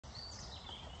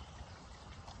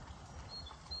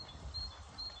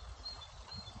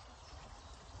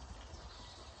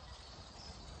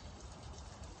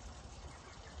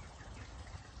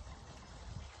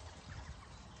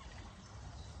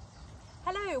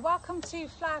Hello, welcome to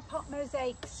Flowerpot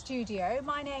Mosaic Studio.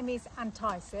 My name is Anne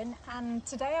Tyson and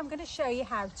today I'm going to show you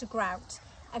how to grout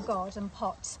a garden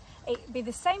pot. It'll be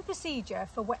the same procedure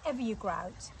for whatever you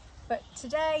grout, but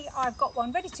today I've got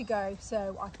one ready to go,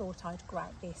 so I thought I'd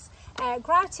grout this.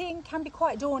 Grouting can be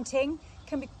quite daunting,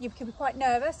 you can be quite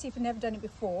nervous if you've never done it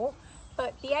before,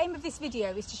 but the aim of this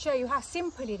video is to show you how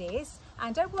simple it is,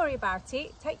 and don't worry about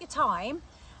it, take your time.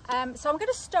 So I'm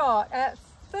going to start.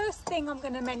 First thing I'm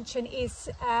going to mention is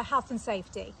health and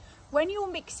safety. When you're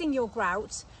mixing your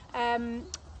grout,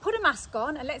 put a mask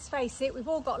on, and let's face it, we've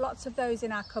all got lots of those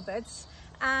in our cupboards,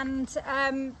 and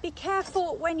be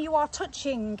careful when you are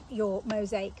touching your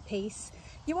mosaic piece.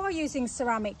 You are using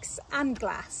ceramics and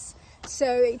glass, so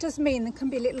it does mean there can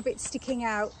be a little bit sticking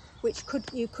out, which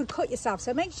you could cut yourself,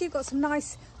 so make sure you've got some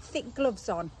nice thick gloves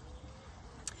on.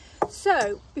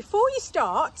 So before you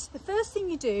start, the first thing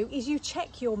you do is you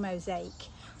check your mosaic.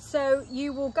 So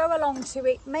you will go along to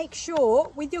it, make sure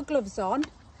with your gloves on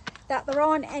that there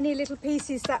aren't any little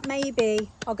pieces that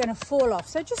maybe are going to fall off.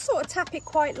 So just sort of tap it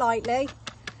quite lightly.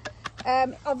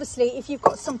 Obviously if you've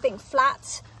got something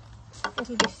flat,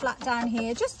 it'll be flat down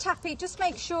here, just tap it, just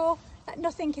make sure that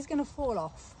nothing is going to fall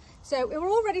off. So we're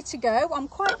all ready to go. I'm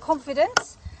quite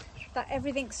confident that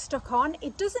everything's stuck on.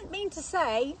 It doesn't mean to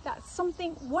say that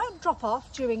something won't drop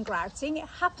off during grouting. It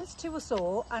happens to us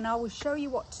all, and I will show you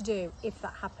what to do if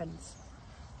that happens.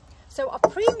 So I've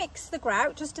pre-mixed the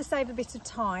grout just to save a bit of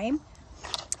time.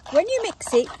 When you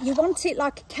mix it, you want it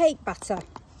like a cake batter.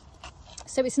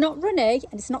 So it's not runny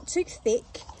and it's not too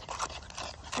thick.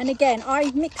 And again,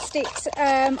 I mixed it,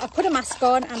 I put a mask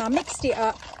on and I mixed it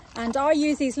up. And I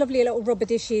use these lovely little rubber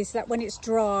dishes that when it's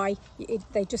dry,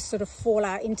 they just sort of fall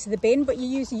out into the bin, but you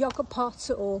use a yogurt pot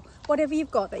or whatever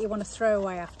you've got that you want to throw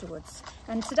away afterwards.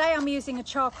 And today I'm using a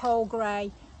charcoal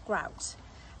grey grout.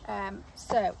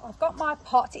 So I've got my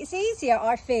pot. It's easier,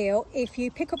 I feel, if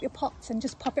you pick up your pots and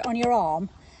just pop it on your arm,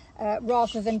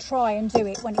 rather than try and do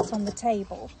it when it's on the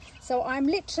table. So I'm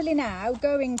literally now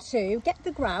going to get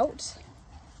the grout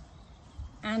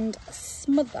and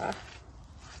smother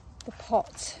the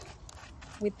pot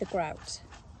with the grout.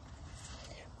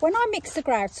 When I mixed the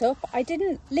grout up, I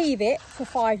didn't leave it for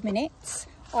 5 minutes.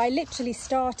 I literally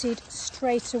started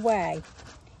straight away.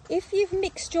 If you've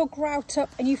mixed your grout up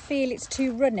and you feel it's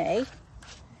too runny,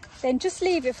 then just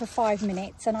leave it for 5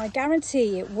 minutes and I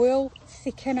guarantee it will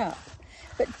thicken up.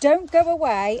 But don't go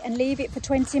away and leave it for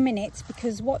 20 minutes,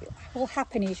 because what will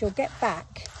happen is you'll get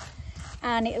back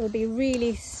and it will be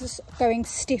really going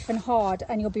stiff and hard,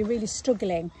 and you'll be really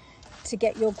struggling to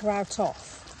get your grout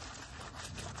off.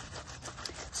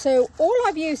 So all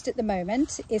I've used at the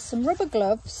moment is some rubber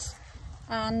gloves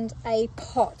and a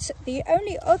pot. The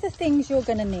only other things you're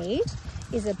going to need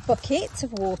is a bucket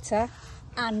of water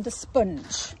and a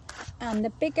sponge, and the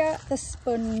bigger the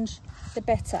sponge the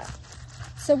better.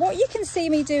 So what you can see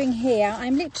me doing here,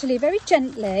 I'm literally very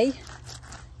gently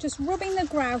just rubbing the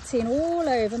grout in all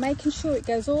over, making sure it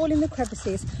goes all in the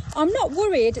crevices. I'm not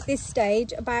worried at this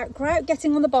stage about grout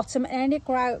getting on the bottom and any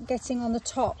grout getting on the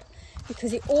top,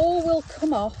 because it all will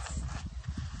come off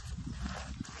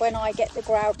when I get the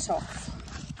grout off.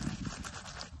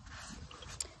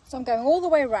 So I'm going all the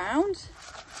way around.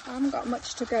 I haven't got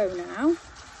much to go now.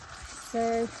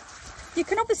 So you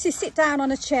can obviously sit down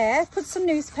on a chair, put some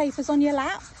newspapers on your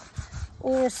lap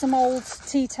or some old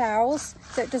tea towels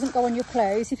so it doesn't go on your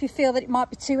clothes if you feel that it might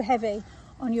be too heavy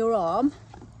on your arm.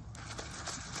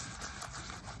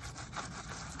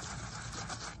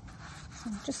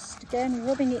 I'm just again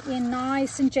rubbing it in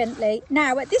nice and gently.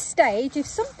 Now at this stage, if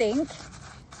something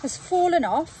has fallen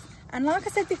off, and like I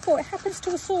said before, it happens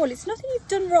to us all, it's nothing you've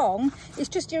done wrong, it's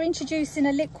just you're introducing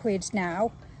a liquid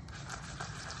now.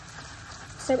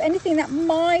 So anything that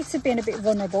might have been a bit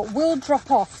vulnerable will drop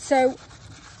off. So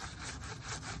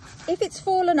if it's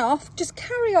fallen off, just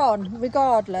carry on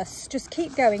regardless. Just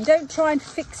keep going. Don't try and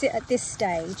fix it at this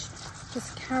stage.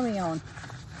 Just carry on.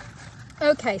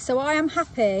 Okay, so I am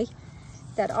happy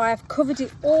that I have covered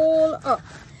it all up.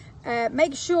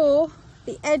 Make sure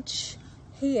the edge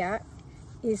here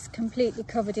is completely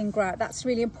covered in grout. That's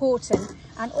really important.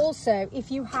 And also,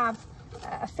 if you have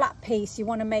a flat piece, you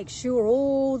want to make sure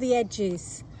all the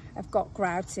edges have got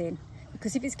grout in,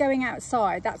 because if it's going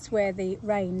outside, that's where the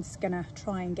rain's gonna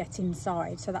try and get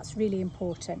inside, so that's really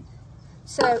important.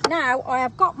 So now I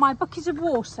have got my bucket of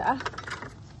water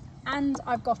and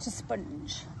I've got a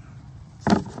sponge.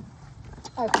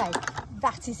 Okay,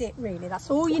 that is it really, that's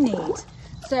all you need.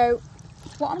 So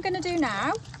what I'm going to do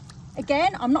now,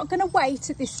 again, I'm not going to wait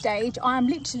at this stage. I'm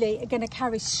literally going to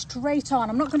carry straight on.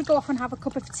 I'm not going to go off and have a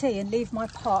cup of tea and leave my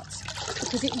pot,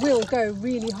 because it will go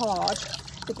really hard,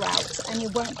 the grout, and you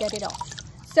won't get it off.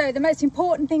 So the most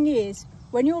important thing is,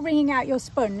 when you're wringing out your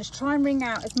sponge, try and wring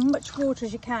out as much water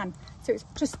as you can, so it's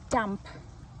just damp.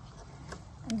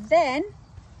 And then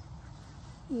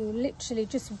you literally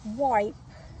just wipe,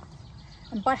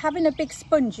 and by having a big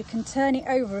sponge you can turn it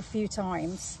over a few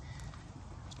times.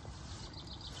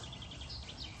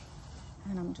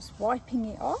 And I'm just wiping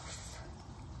it off.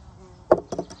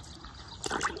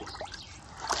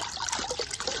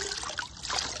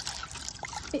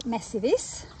 Bit messy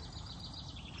this.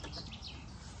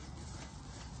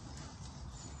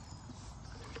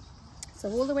 So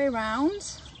all the way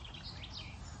around.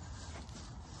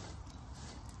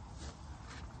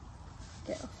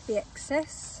 Get off the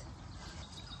excess.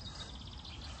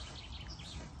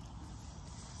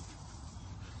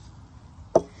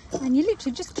 And you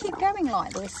literally just keep going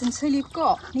like this until you've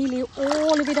got nearly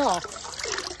all of it off.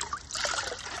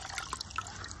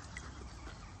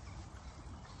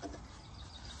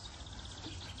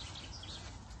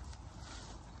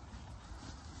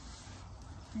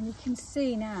 And you can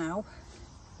see now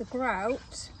the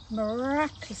grout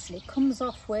miraculously comes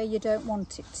off where you don't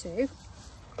want it to.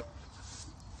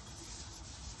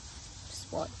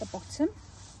 Just wipe the bottom,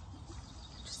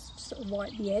 just sort of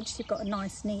wipe the edge so you've got a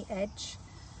nice neat edge.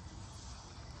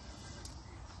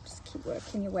 Just keep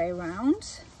working your way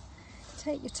around,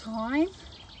 take your time.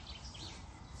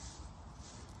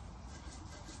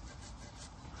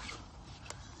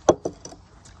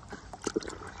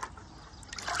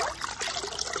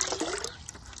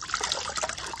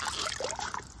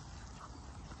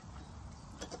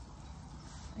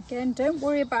 Again, don't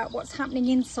worry about what's happening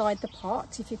inside the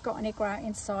pot. If you've got any grout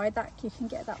inside, that you can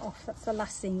get that off. That's the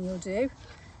last thing you'll do.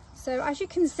 So as you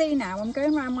can see now, I'm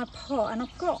going around my pot and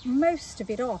I've got most of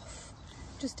it off.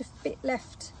 Just a bit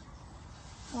left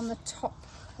on the top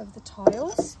of the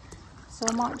tiles. So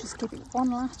I might just give it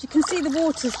one last. You can see the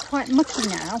water's quite mucky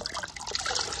now.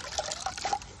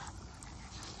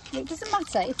 It doesn't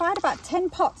matter. If I had about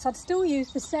 10 pots, I'd still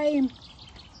use the same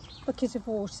bucket of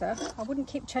water. I wouldn't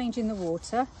keep changing the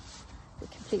water. A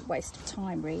complete waste of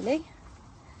time really.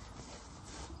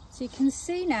 So you can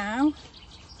see now,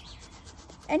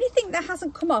 anything that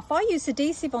hasn't come off, I use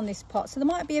adhesive on this pot, so there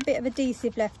might be a bit of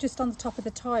adhesive left just on the top of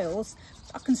the tiles.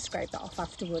 I can scrape that off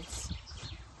afterwards.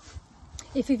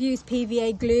 If you've used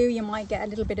PVA glue, you might get a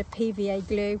little bit of PVA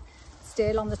glue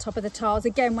still on the top of the tiles.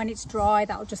 Again, when it's dry,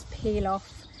 that'll just peel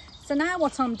off. So now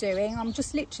what I'm doing, I'm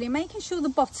just literally making sure the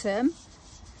bottom,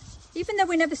 even though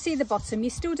we never see the bottom, you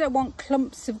still don't want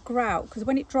clumps of grout, because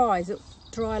when it dries, it'll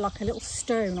dry like a little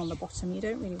stone on the bottom. You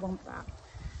don't really want that.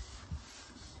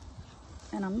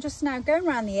 And I'm just now going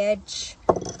around the edge,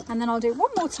 and then I'll do it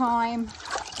one more time.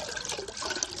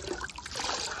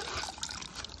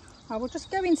 I will just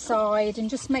go inside and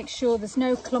just make sure there's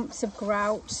no clumps of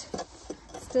grout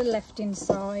still left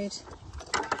inside.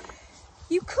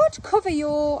 You could cover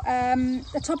your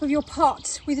the top of your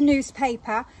pot with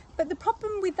newspaper, but the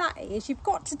problem with that is you've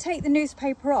got to take the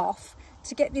newspaper off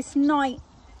to get this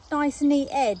nice neat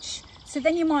edge. So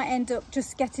then you might end up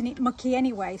just getting it mucky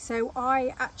anyway. So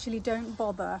I actually don't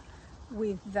bother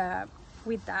with that,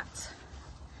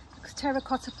 because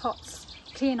terracotta pots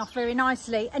clean off very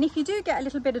nicely. And if you do get a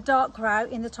little bit of dark grout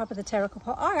in the top of the terracotta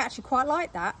pot, I actually quite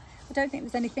like that. I don't think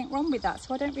there's anything wrong with that,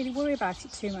 so I don't really worry about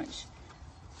it too much.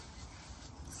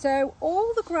 So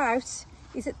all the grout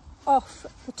is off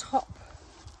the top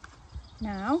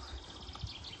now.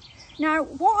 Now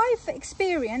what I've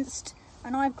experienced,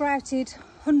 and I've grouted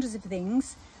hundreds of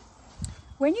things,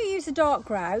 when you use a dark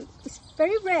grout, it's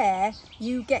very rare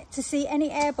you get to see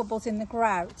any air bubbles in the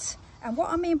grout. And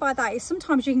what I mean by that is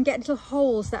sometimes you can get little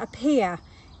holes that appear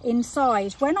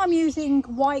inside. When I'm using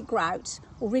white grout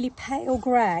or really pale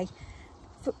grey,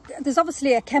 there's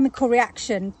obviously a chemical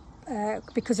reaction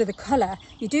because of the colour.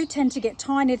 You do tend to get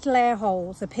tiny little air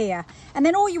holes appear, and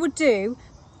then all you would do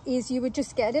is you would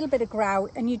just get a little bit of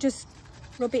grout and you just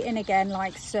rub it in again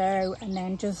like so, and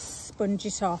then just sponge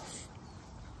it off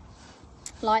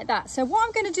like that. So what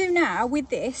I'm going to do now with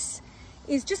this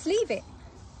is just leave it,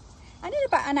 and in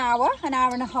about an hour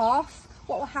and a half,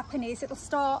 what will happen is it'll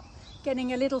start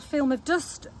getting a little film of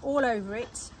dust all over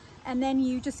it, and then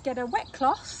you just get a wet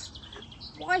cloth,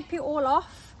 wipe it all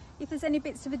off. If there's any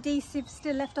bits of adhesive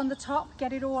still left on the top,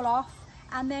 get it all off,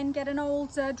 and then get an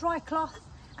old dry cloth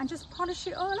and just polish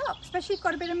it all up. Especially if you've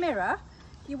got a bit of mirror,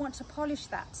 you want to polish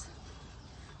that.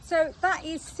 So that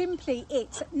is simply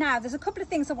it. Now there's a couple of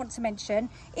things I want to mention.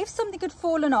 If something had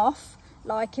fallen off,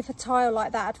 like if a tile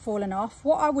like that had fallen off,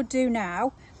 what I would do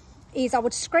now is I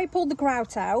would scrape all the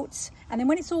grout out, and then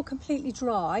when it's all completely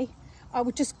dry, I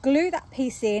would just glue that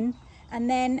piece in, and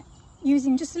then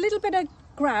using just a little bit of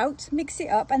grout, mix it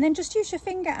up, and then just use your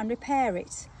finger and repair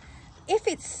it. If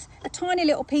it's a tiny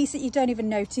little piece that you don't even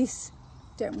notice,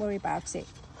 don't worry about it.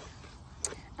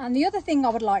 And the other thing I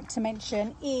would like to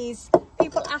mention is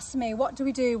people ask me, what do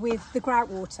we do with the grout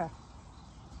water?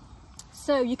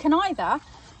 So you can either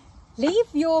leave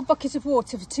your bucket of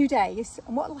water for 2 days,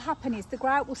 and what will happen is the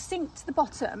grout will sink to the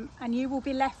bottom and you will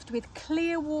be left with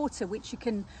clear water which you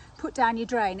can put down your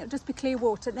drain. It'll just be clear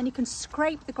water. Then you can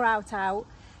scrape the grout out,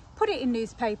 put it in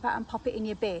newspaper and pop it in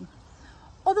your bin.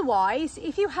 Otherwise,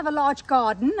 if you have a large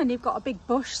garden and you've got a big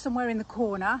bush somewhere in the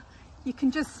corner, you can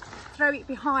just throw it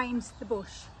behind the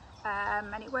bush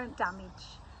and it won't damage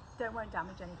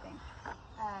anything.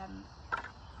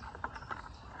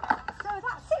 So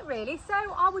that's it really. So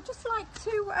I would just like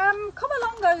to come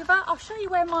along over. I'll show you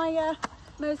where my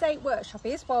mosaic workshop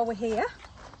is while we're here.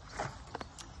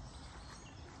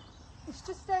 It's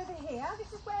just over here.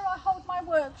 This is where I hold my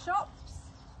workshops.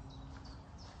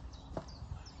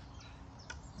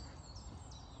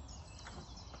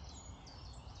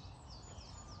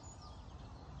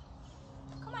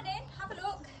 Come on in, have a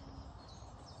look.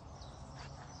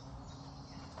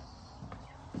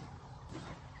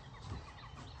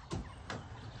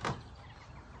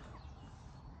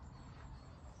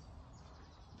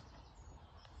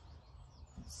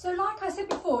 So like I said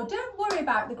before, don't worry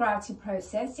about the grouting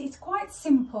process. It's quite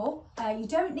simple. You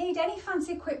don't need any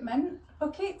fancy equipment, a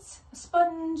bucket, a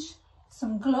sponge,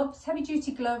 some gloves, heavy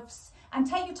duty gloves, and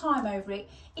take your time over it.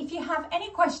 If you have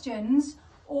any questions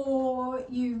or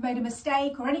you've made a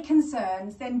mistake or any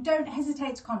concerns, then don't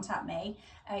hesitate to contact me.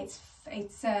 It's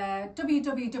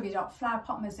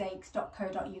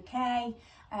www.flowerpotmosaics.co.uk.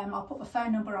 I'll put my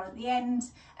phone number on at the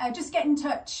end. Just get in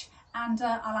touch and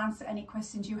I'll answer any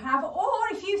questions you have, or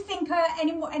if you think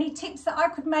any tips that I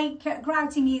could make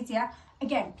grouting easier,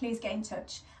 again, please get in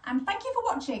touch. And thank you for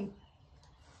watching.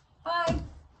 Bye.